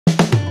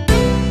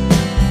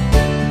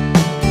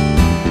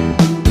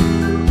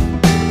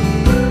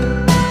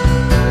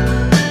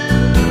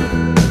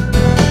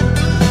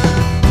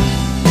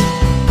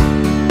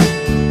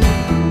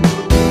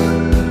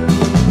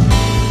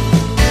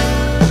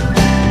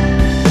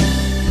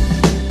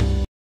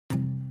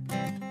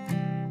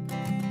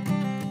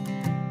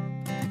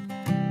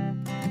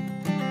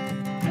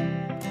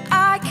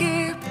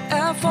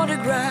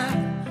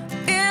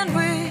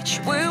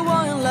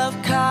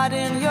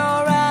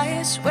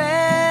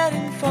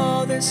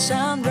the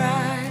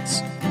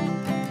sunrise.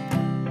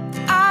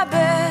 I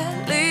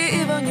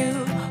barely even knew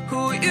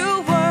who you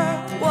were.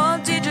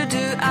 What did you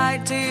do? I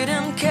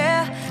didn't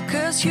care,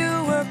 'cause you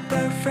were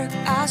perfect,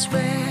 I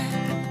swear.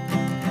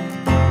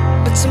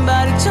 But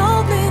somebody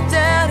told me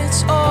that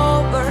it's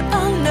over.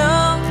 I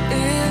know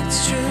it's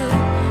true.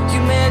 You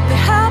made me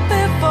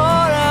happy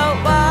for a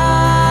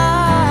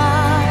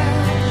while.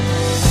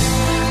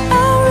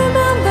 I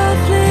remember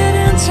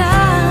fleeting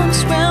times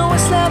when we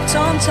slept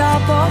on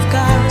top of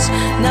cars.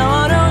 Now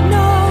I don't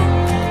know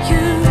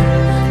you,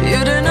 you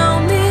don't know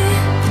me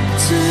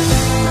too.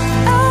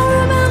 I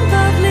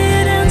remember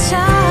fleeting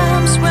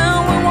times when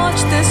we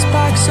watched the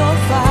sparks of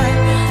fire.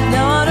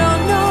 Now I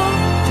don't know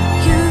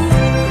you,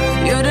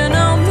 you don't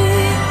know me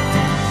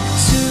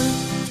too.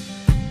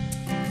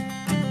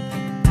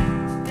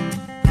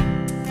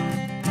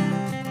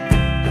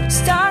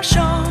 Stars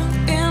shone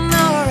in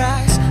our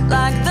eyes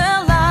like the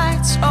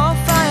lights of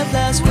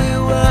fireflies. We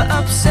were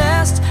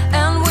obsessed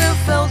and we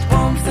felt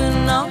warmth in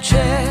our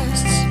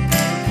chests.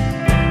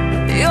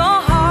 Your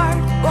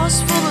heart was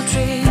full of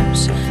dreams.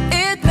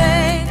 It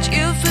made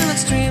you feel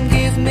extreme.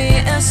 Give me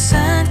a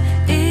sign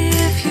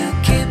if you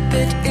keep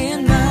it in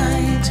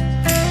mind.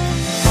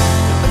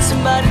 But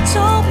somebody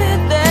told me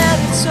that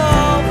it's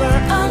over.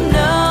 I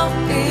know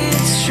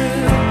it's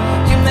true.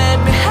 You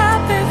made me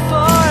happy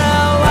for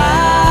a while.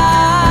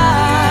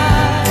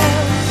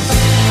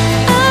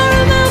 I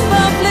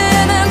remember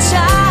fleeting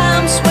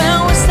times when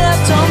we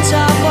slept on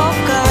top of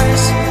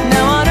cars.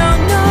 Now I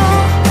don't know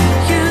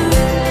you,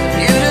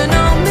 you don't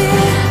know me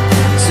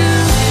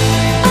too.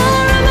 I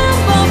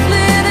remember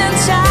fleeting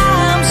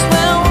times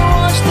when we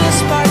watched the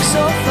sparks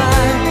of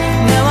fire.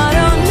 Now I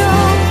don't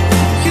know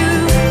you,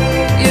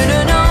 you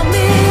don't know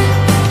me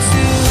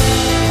too.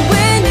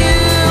 We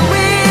knew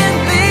we'd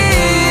be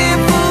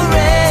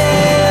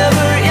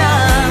forever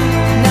young.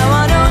 Now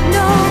I don't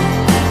know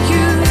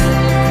you,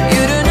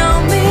 you don't know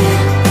me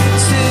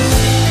too.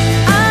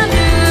 I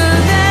knew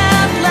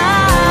that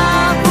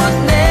love would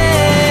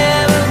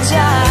never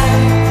die.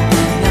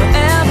 Now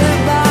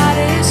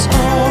everybody's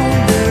on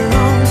their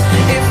own.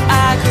 If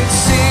I could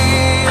see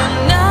you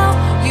now,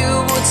 you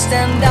would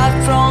stand out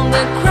from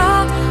the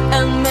crowd,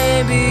 and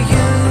maybe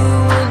you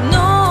would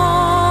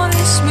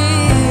notice me.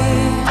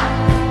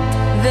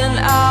 Then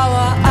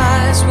our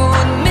eyes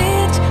would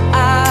meet.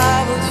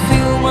 I would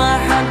feel my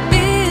heart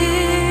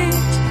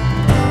beat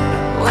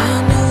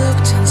when you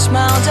looked and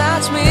smiled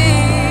at me.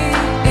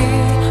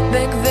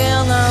 Back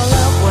then our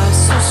love was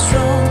so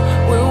strong.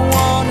 We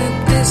wanted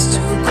this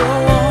to go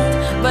on,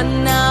 but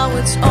now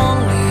it's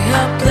only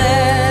a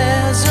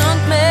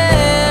pleasant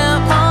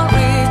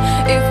memory.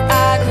 If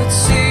I could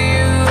see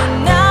you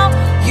now,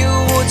 you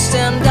would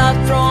stand out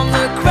from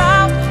the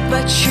crowd,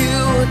 but you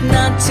would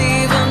not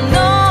even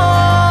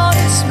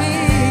notice me.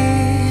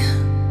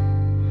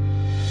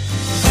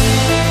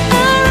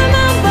 I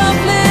remember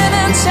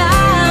fleeting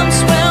times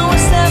when we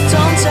slept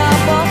on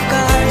top of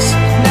cars.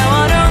 Now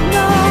I don't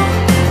know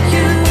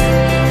you,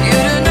 you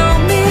don't know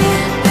me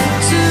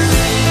too.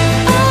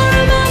 I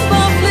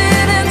remember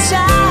fleeting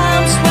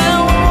times when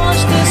we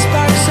watched the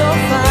sparks of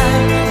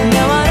fire.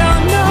 Now I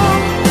don't know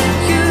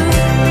you,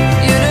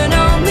 you don't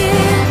know me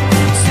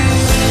too.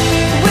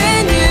 We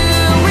knew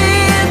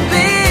we'd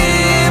be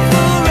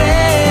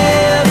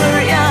forever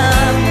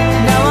young.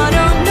 Now I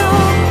don't know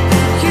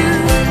you,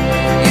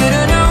 you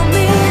don't know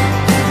me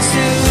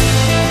too.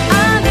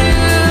 I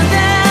knew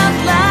that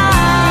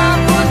love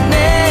would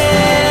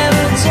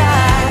never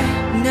die.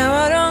 Now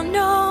I don't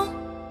know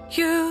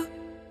you,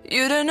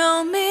 you don't know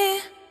me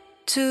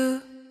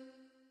too.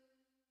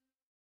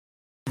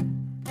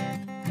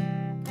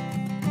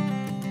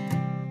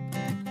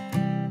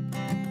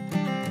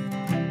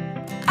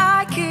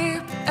 I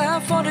keep a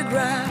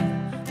photograph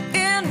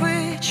in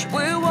which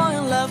we were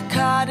in love,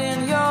 caught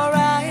in your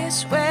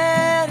eyes,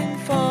 waiting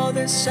for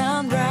the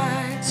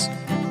sunrise.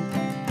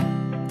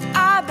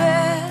 I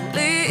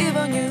barely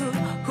even knew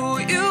who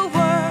you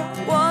were.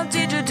 What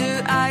did you do?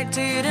 I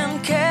didn't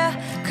care,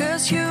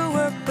 'cause you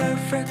were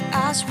perfect,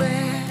 I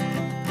swear.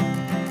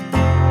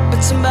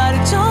 But somebody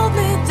told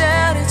me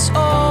that it's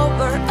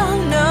over. I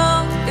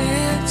know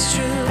it's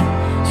true.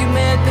 You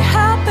made me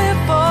happy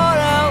for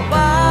a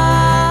while.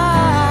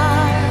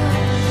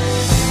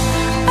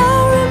 I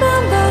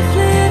remember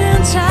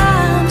fleeting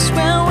times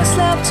when we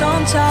slept on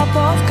top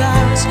of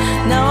cars.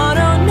 Now I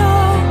don't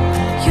know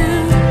you,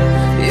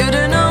 you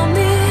don't know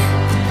me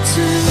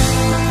too.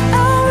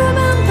 I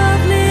remember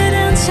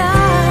fleeting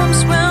times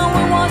when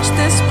we watched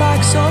the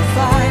sparks of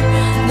fire.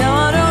 Now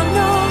I don't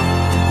know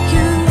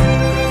you,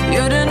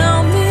 you don't know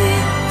me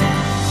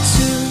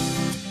too.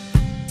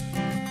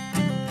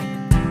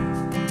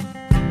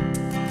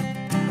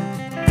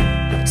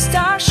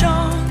 Stars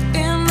shone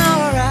in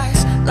our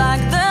eyes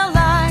like the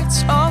lights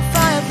of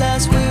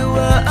fireflies. We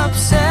were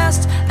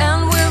obsessed and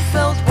we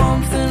felt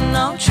warmth in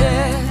our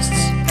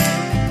chests.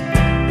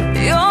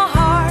 Your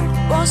heart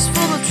was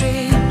full of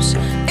dreams.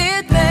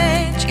 It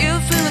made you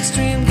feel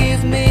extreme.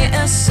 Give me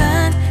a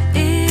sign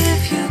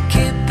if you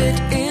keep it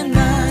in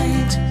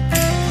mind.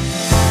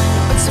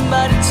 But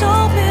somebody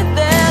told me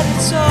that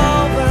it's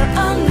over,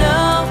 I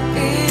know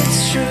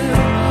it's true.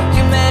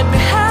 You made me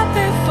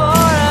happy for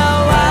a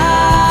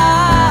while.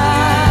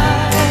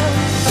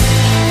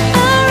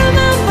 I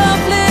remember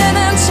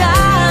fleeting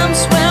times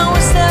when we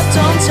stepped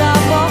on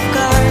top of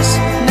cars.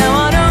 Now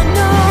I don't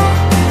know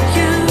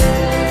you,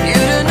 you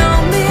don't know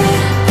me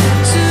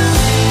too.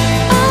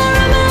 I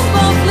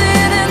remember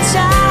fleeting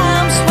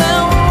times when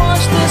we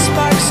watched the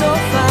spark so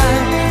far.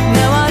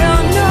 Now I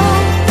don't know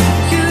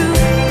you,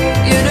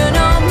 you don't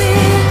know me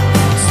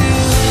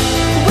too.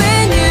 We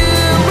knew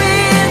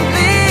we'd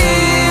be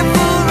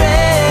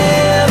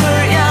forever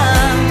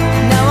young.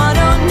 Now I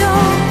don't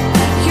know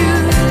you,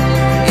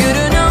 you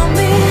don't know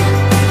me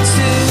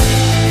too.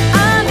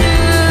 I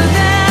knew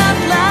that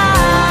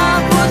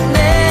love would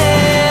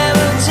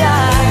never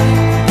die.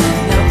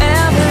 Now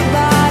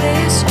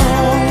everybody's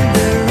on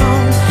their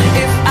own.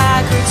 If I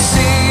could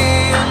see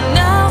you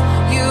now,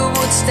 you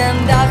would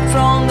stand out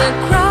from the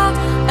crowd,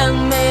 and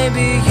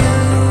maybe you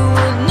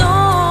would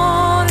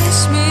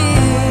notice me.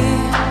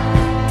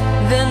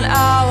 Then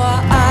our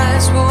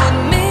eyes would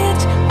meet,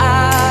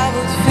 I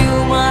would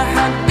feel my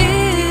heart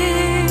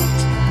beat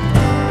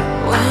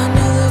when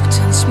you looked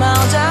and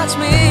smiled at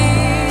me.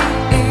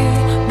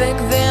 Back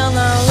then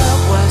our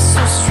love was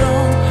so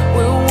strong,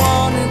 we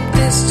wanted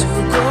this to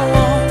go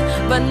on,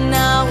 but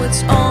now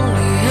it's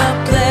only a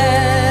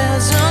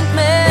pleasant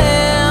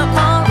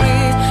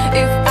memory.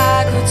 If I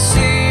could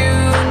see you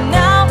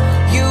now,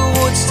 you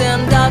would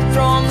stand out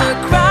from the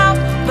crowd,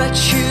 but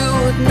you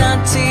would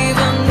not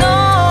even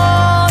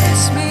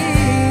notice me.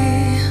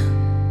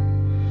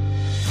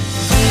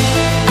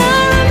 I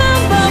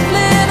remember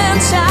fleeting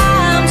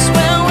times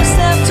when we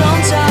stepped on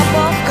top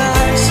of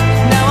cars.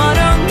 Now I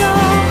don't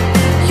know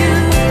you,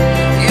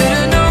 you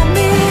don't know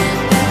me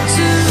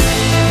too.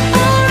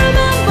 I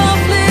remember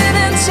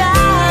fleeting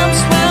times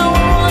when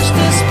we watched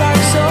the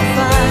spark so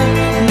far.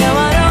 Now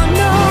I don't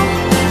know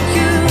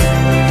you,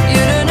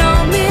 you don't know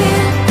me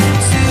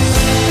too.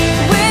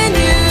 We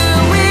knew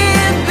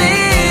we'd be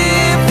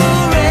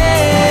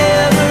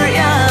forever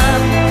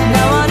young.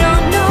 Now I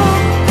don't know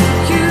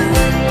you,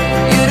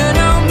 you don't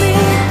know me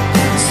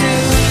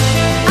too.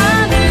 I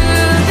knew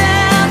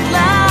that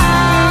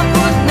love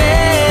would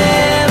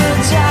never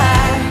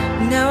die.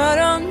 Now I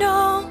don't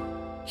know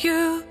you,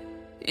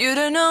 you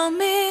don't know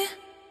me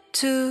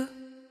too.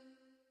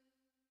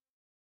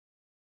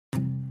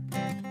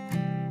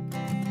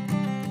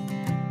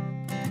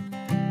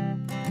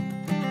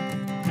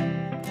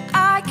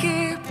 I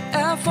keep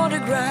a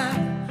photograph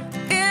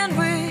in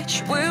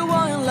which we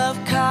were in love,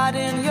 caught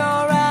in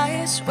your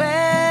eyes,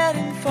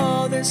 waiting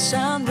for the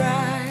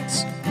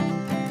sunrise.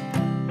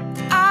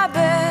 I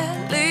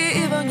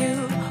barely even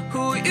knew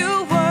who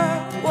you were.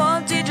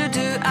 What did you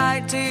do?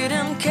 I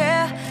didn't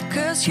care,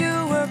 'cause you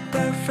were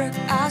perfect,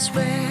 I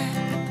swear.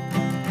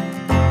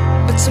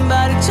 But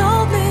somebody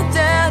told me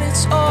that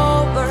it's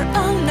over,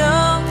 I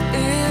know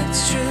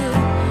it's true.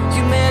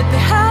 You made me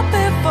happy